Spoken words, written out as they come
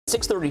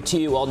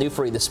6:32, all new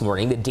for you this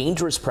morning. The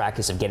dangerous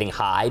practice of getting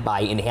high by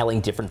inhaling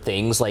different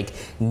things like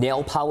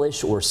nail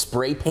polish or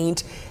spray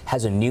paint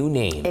has a new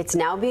name. It's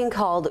now being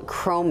called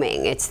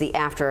chroming. It's the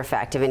after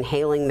effect of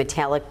inhaling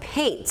metallic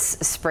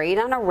paints sprayed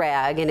on a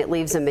rag, and it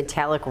leaves a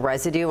metallic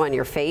residue on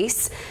your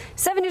face.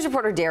 7 News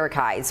reporter Derek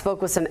Hyde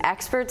spoke with some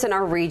experts in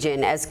our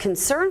region as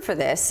concern for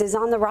this is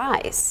on the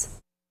rise.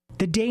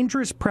 The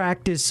dangerous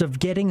practice of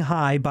getting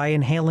high by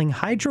inhaling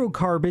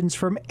hydrocarbons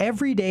from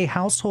everyday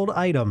household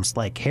items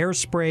like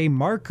hairspray,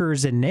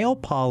 markers, and nail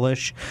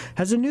polish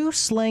has a new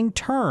slang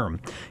term.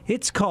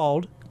 It's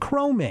called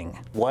chroming.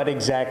 What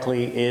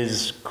exactly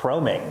is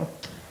chroming?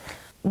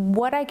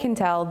 What I can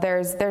tell,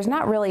 there's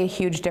not really a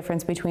huge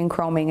difference between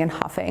chroming and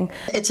huffing.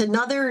 It's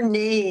another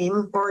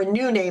name, or a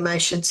new name, I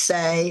should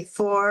say,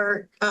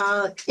 for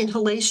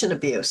inhalation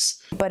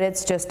abuse. But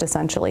it's just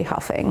essentially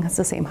huffing. It's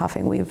the same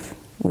huffing we've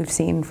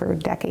seen for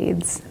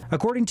decades.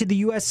 According to the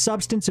U.S.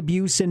 Substance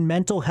Abuse and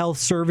Mental Health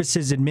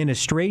Services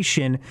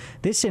Administration,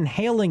 this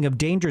inhaling of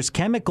dangerous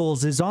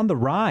chemicals is on the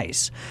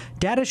rise.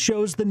 Data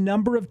shows the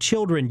number of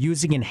children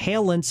using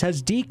inhalants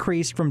has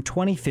decreased from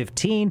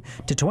 2015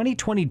 to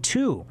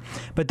 2022,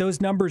 but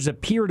those numbers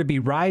appear to be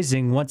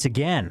rising once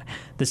again.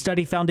 The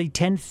study found a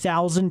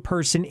 10,000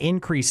 person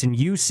increase in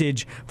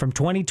usage from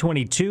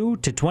 2022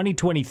 to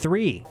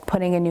 2023.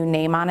 Putting a new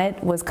name on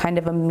it was kind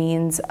of a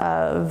means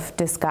of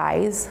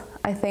disguise.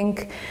 I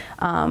think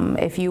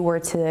if you were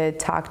to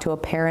talk to a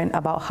parent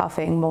about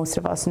huffing, most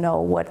of us know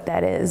what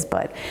that is.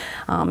 But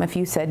if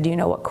you said, do you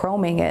know what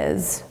chroming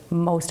is?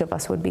 Most of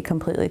us would be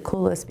completely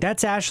clueless.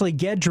 That's Ashley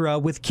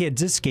Gedra with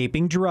Kids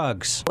Escaping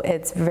Drugs.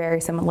 It's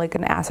very similar, like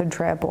an acid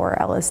trip or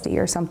LSD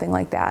or something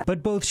like that.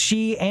 But both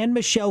she and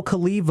Michelle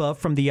Kaliva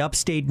from the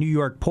Upstate New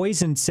York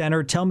Poison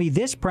Center tell me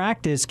this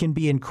practice can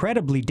be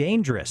incredibly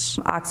dangerous.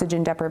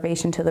 Oxygen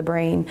deprivation to the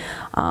brain,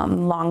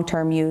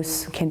 long-term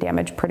use can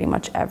damage pretty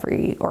much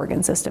every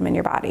organ system in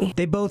your body.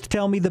 They both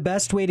tell me the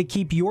best way to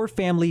keep your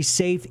family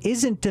safe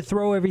isn't to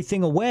throw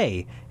everything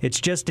away.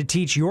 It's just to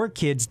teach your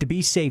kids to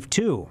be safe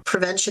too.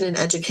 Prevention and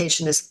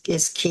education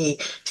is key.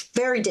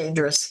 Very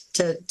dangerous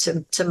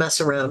to mess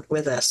around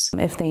with this.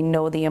 If they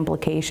know the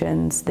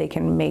implications, they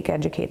can make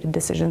educated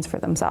decisions for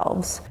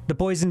themselves. The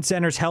Poison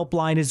Center's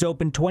helpline is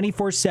open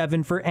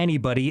 24/7 for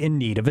anybody in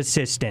need of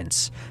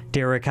assistance.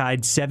 Derek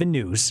Hyde, 7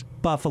 News,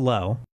 Buffalo.